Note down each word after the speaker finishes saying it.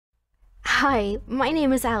Hi, my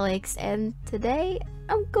name is Alex, and today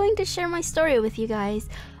I'm going to share my story with you guys.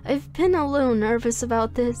 I've been a little nervous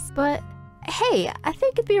about this, but hey, I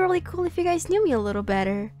think it'd be really cool if you guys knew me a little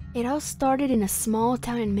better. It all started in a small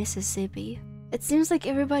town in Mississippi. It seems like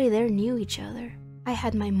everybody there knew each other. I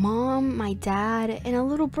had my mom, my dad, and a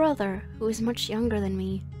little brother who is much younger than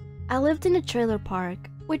me. I lived in a trailer park,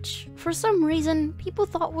 which for some reason people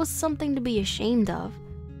thought was something to be ashamed of,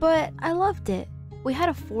 but I loved it. We had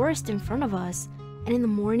a forest in front of us, and in the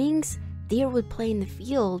mornings, deer would play in the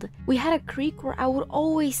field. We had a creek where I would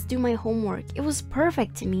always do my homework. It was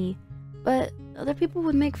perfect to me, but other people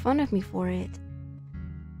would make fun of me for it.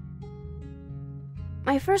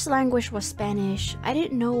 My first language was Spanish. I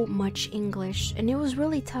didn't know much English, and it was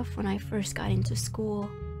really tough when I first got into school.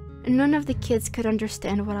 None of the kids could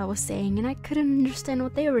understand what I was saying, and I couldn't understand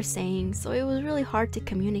what they were saying, so it was really hard to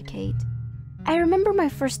communicate. I remember my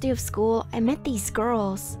first day of school, I met these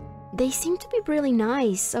girls. They seemed to be really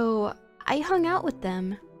nice, so I hung out with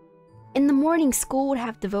them. In the morning, school would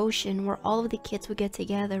have devotion where all of the kids would get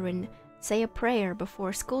together and say a prayer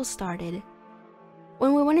before school started.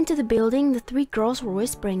 When we went into the building, the three girls were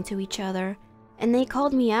whispering to each other, and they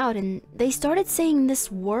called me out and they started saying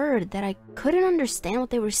this word that I couldn't understand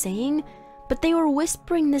what they were saying, but they were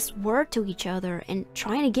whispering this word to each other and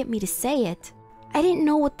trying to get me to say it. I didn't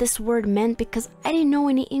know what this word meant because I didn't know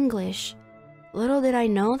any English. Little did I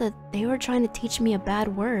know that they were trying to teach me a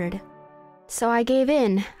bad word. So I gave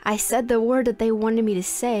in. I said the word that they wanted me to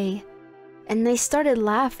say, and they started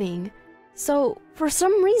laughing. So for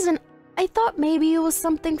some reason, I thought maybe it was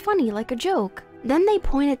something funny, like a joke. Then they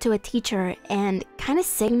pointed to a teacher and kind of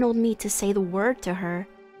signaled me to say the word to her.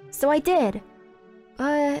 So I did.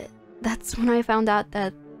 But that's when I found out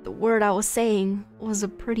that the word I was saying was a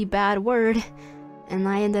pretty bad word. And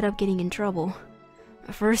I ended up getting in trouble.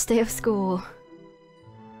 My first day of school.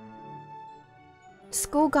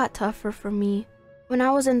 School got tougher for me. When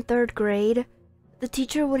I was in 3rd grade, the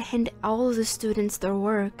teacher would hand all of the students their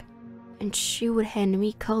work, and she would hand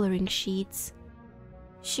me coloring sheets.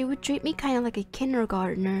 She would treat me kind of like a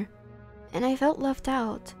kindergartner, and I felt left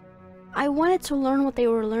out. I wanted to learn what they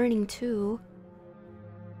were learning too.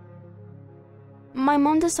 My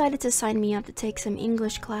mom decided to sign me up to take some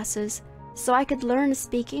English classes, so I could learn to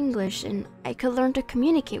speak English and I could learn to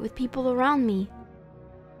communicate with people around me.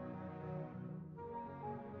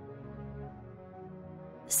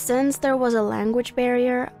 Since there was a language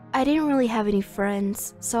barrier, I didn't really have any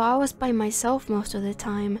friends, so I was by myself most of the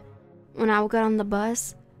time. When I would get on the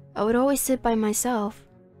bus, I would always sit by myself.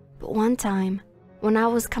 But one time, when I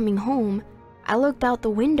was coming home, I looked out the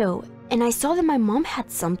window and I saw that my mom had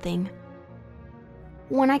something.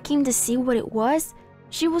 When I came to see what it was,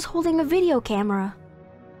 she was holding a video camera.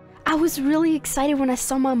 I was really excited when I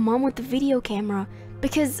saw my mom with the video camera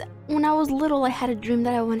because when I was little I had a dream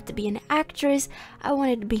that I wanted to be an actress, I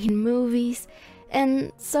wanted to be in movies,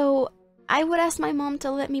 and so I would ask my mom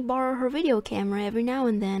to let me borrow her video camera every now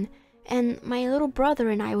and then, and my little brother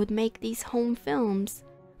and I would make these home films.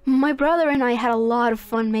 My brother and I had a lot of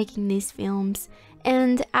fun making these films,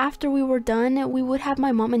 and after we were done, we would have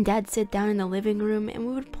my mom and dad sit down in the living room and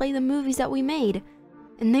we would play the movies that we made.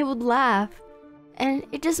 And they would laugh, and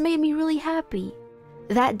it just made me really happy.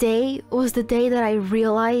 That day was the day that I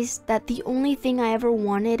realized that the only thing I ever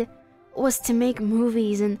wanted was to make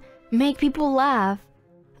movies and make people laugh.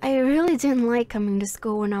 I really didn't like coming to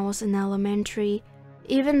school when I was in elementary.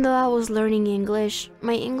 Even though I was learning English,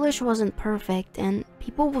 my English wasn't perfect and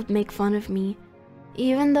people would make fun of me,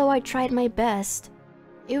 even though I tried my best.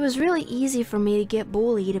 It was really easy for me to get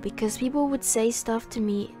bullied because people would say stuff to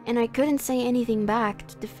me and I couldn't say anything back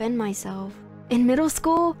to defend myself. In middle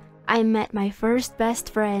school, I met my first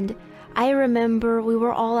best friend. I remember we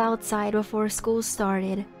were all outside before school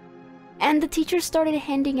started, and the teacher started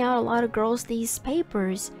handing out a lot of girls these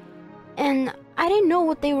papers, and I didn't know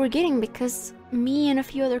what they were getting because me and a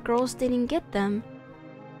few other girls didn't get them.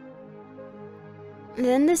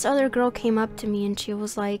 Then this other girl came up to me and she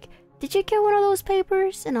was like, "Did you get one of those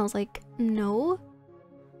papers?" And I was like, "No."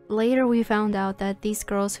 Later we found out that these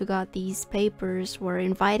girls who got these papers were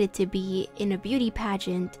invited to be in a beauty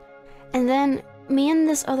pageant. And then me and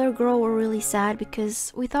this other girl were really sad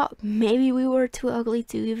because we thought maybe we were too ugly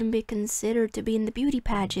to even be considered to be in the beauty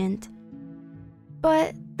pageant.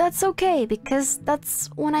 But that's okay because that's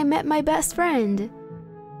when I met my best friend.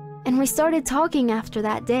 And we started talking after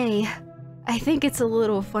that day. I think it's a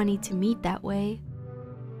little funny to meet that way.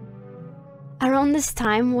 Around this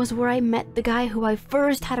time was where I met the guy who I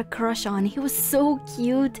first had a crush on. He was so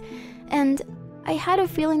cute, and I had a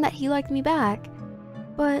feeling that he liked me back.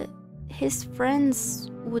 But his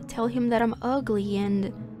friends would tell him that I'm ugly,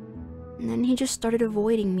 and and then he just started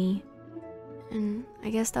avoiding me. And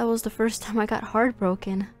I guess that was the first time I got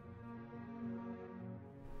heartbroken.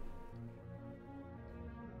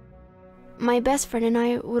 My best friend and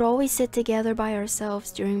I would always sit together by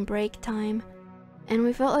ourselves during break time, and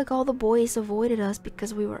we felt like all the boys avoided us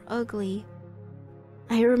because we were ugly.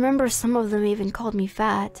 I remember some of them even called me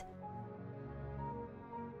fat.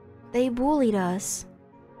 They bullied us,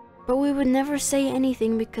 but we would never say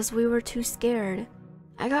anything because we were too scared.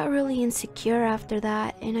 I got really insecure after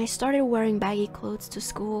that, and I started wearing baggy clothes to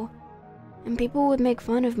school, and people would make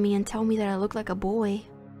fun of me and tell me that I looked like a boy.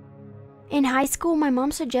 In high school, my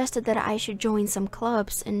mom suggested that I should join some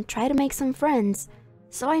clubs and try to make some friends,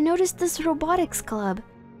 so I noticed this robotics club,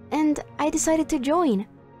 and I decided to join.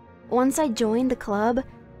 Once I joined the club,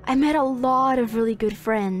 I met a lot of really good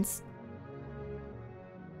friends.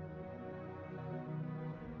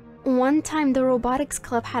 One time, the robotics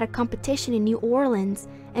club had a competition in New Orleans,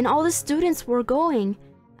 and all the students were going.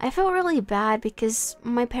 I felt really bad because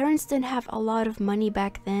my parents didn't have a lot of money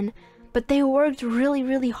back then, but they worked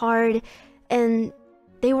really hard, and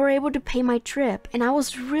they were able to pay my trip, and I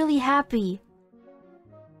was really happy.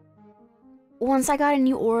 Once I got in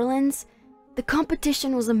New Orleans, the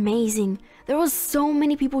competition was amazing. There was so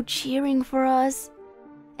many people cheering for us,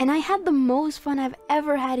 and I had the most fun I've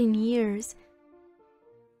ever had in years.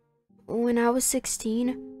 When I was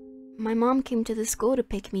 16, my mom came to the school to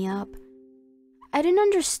pick me up. I didn't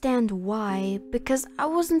understand why, because I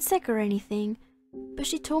wasn't sick or anything, but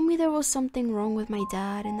she told me there was something wrong with my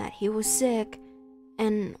dad and that he was sick,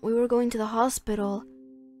 and we were going to the hospital.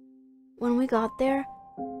 When we got there,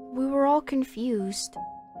 we were all confused.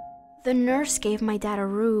 The nurse gave my dad a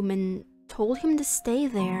room and told him to stay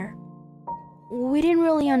there. We didn't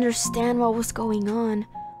really understand what was going on,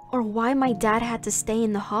 or why my dad had to stay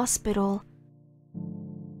in the hospital.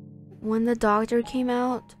 When the doctor came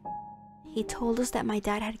out, he told us that my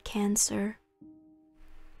dad had cancer.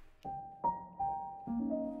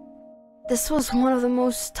 This was one of the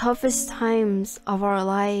most toughest times of our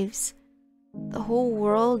lives. The whole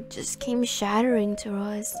world just came shattering to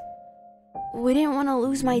us. We didn't want to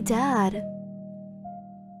lose my dad.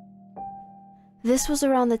 This was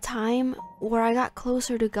around the time where I got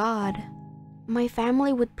closer to God. My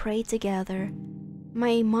family would pray together.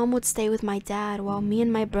 My mom would stay with my dad while me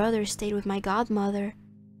and my brother stayed with my godmother.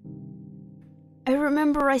 I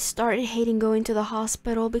remember I started hating going to the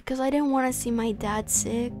hospital because I didn't want to see my dad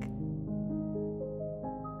sick.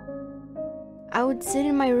 I would sit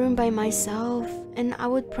in my room by myself and I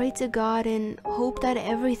would pray to God and hope that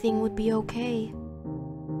everything would be okay.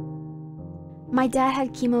 My dad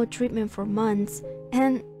had chemo treatment for months,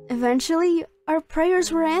 and eventually our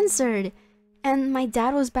prayers were answered, and my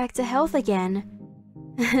dad was back to health again.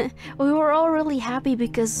 We were all really happy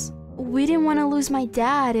because we didn't want to lose my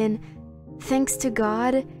dad, and thanks to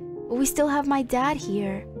God, we still have my dad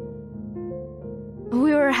here.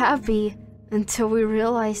 We were happy until we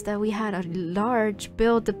realized that we had a large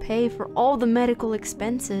bill to pay for all the medical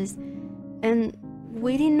expenses, and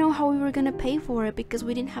we didn't know how we were gonna pay for it because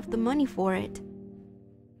we didn't have the money for it.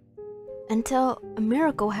 Until a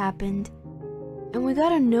miracle happened, and we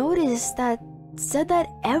got a notice that said that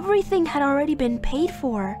everything had already been paid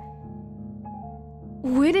for.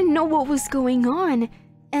 We didn't know what was going on,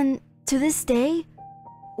 and to this day,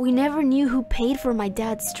 we never knew who paid for my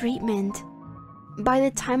dad's treatment. By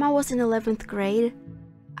the time I was in 11th grade,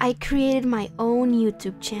 I created my own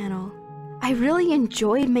YouTube channel. I really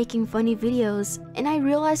enjoyed making funny videos, and I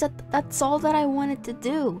realized that that's all that I wanted to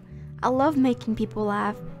do. I love making people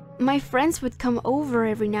laugh. My friends would come over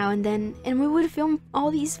every now and then, and we would film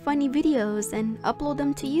all these funny videos and upload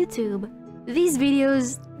them to YouTube. These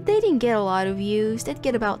videos, they didn't get a lot of views. They'd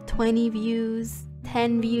get about 20 views,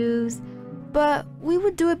 10 views, but we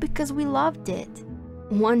would do it because we loved it.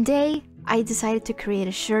 One day, I decided to create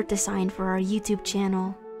a shirt design for our YouTube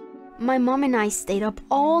channel. My mom and I stayed up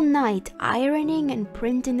all night ironing and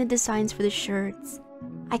printing the designs for the shirts.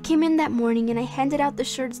 I came in that morning and I handed out the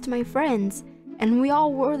shirts to my friends, and we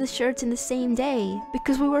all wore the shirts in the same day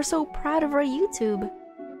because we were so proud of our YouTube.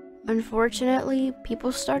 Unfortunately,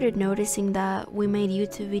 people started noticing that we made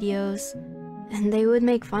YouTube videos, and they would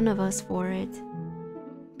make fun of us for it.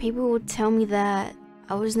 People would tell me that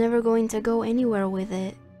I was never going to go anywhere with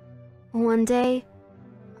it. One day,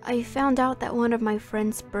 I found out that one of my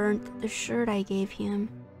friends burnt the shirt I gave him,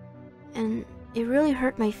 and it really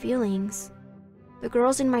hurt my feelings. The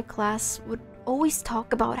girls in my class would always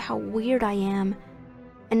talk about how weird I am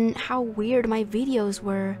and how weird my videos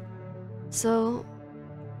were, so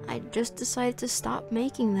I just decided to stop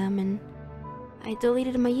making them and I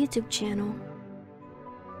deleted my YouTube channel.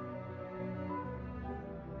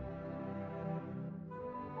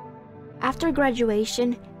 After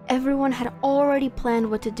graduation, everyone had already planned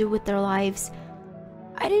what to do with their lives.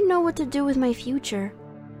 I didn't know what to do with my future.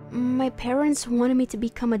 My parents wanted me to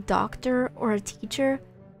become a doctor or a teacher,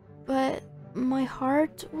 but my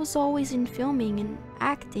heart was always in filming and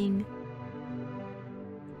acting.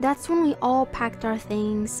 That's when we all packed our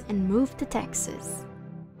things and moved to Texas.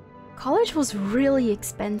 College was really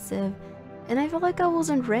expensive, and I felt like I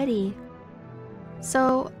wasn't ready.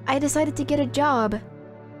 So I decided to get a job.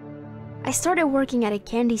 I started working at a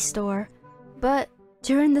candy store, but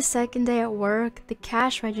during the second day at work, the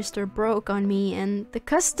cash register broke on me and the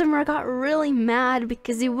customer got really mad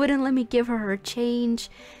because he wouldn't let me give her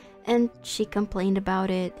change, and she complained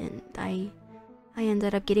about it, and I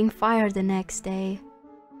ended up getting fired the next day.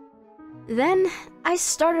 Then I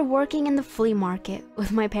started working in the flea market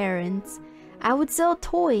with my parents. I would sell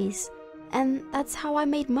toys, and that's how I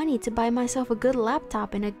made money to buy myself a good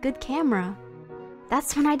laptop and a good camera.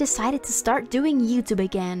 That's when I decided to start doing YouTube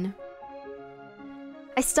again.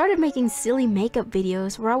 I started making silly makeup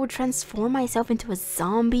videos where I would transform myself into a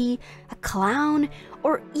zombie, a clown,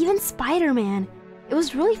 or even Spider-Man. It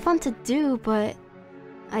was really fun to do, but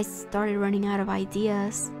I started running out of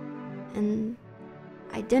ideas, and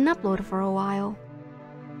I didn't upload for a while.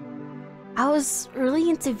 I was really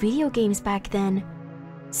into video games back then,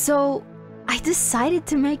 so I decided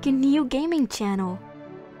to make a new gaming channel.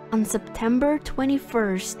 On September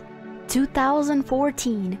 21st,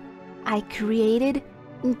 2014, I created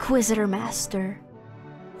InquisitorMaster.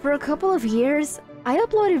 For a couple of years, I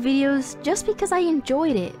uploaded videos just because I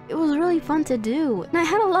enjoyed it. It was really fun to do, and I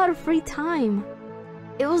had a lot of free time.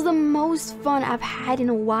 It was the most fun I've had in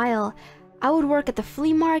a while. I would work at the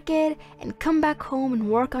flea market and come back home and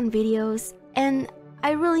work on videos, and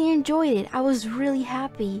I really enjoyed it. I was really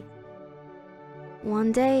happy.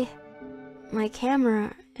 One day, my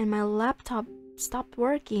camera and my laptop stopped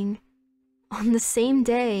working. On the same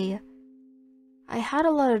day, I had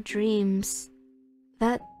a lot of dreams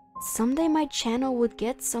that someday my channel would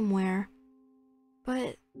get somewhere,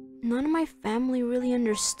 but none of my family really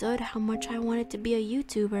understood how much I wanted to be a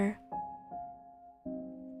YouTuber.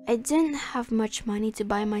 I didn't have much money to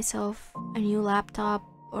buy myself a new laptop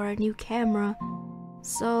or a new camera,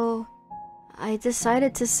 so I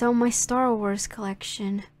decided to sell my Star Wars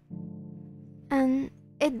collection. And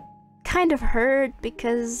it kind of hurt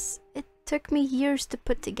because it took me years to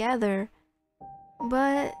put together.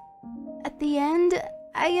 But at the end,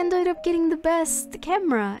 I ended up getting the best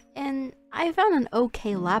camera, and I found an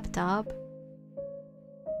okay laptop.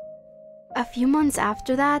 A few months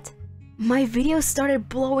after that, my videos started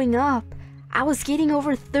blowing up. I was getting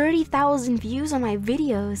over 30,000 views on my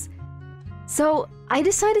videos. So I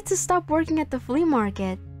decided to stop working at the flea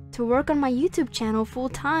market to work on my YouTube channel full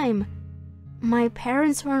time. My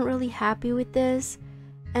parents weren't really happy with this,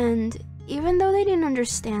 and even though they didn't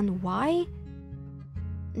understand why,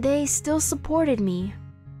 they still supported me.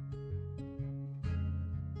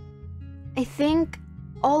 I think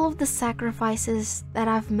all of the sacrifices that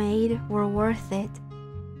I've made were worth it.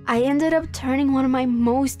 I ended up turning one of my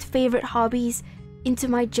most favorite hobbies into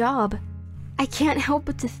my job. I can't help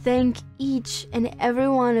but to thank each and every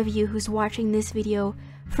one of you who's watching this video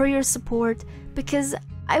for your support, because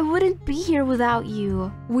I wouldn't be here without you.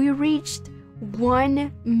 We reached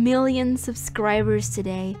 1 million subscribers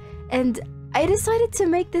today, and I decided to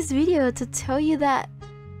make this video to tell you that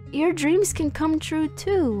your dreams can come true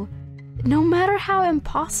too, no matter how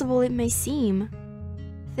impossible it may seem.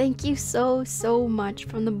 Thank you so much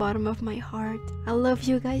from the bottom of my heart. I love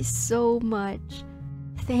you guys so much.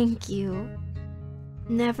 Thank you.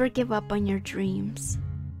 Never give up on your dreams.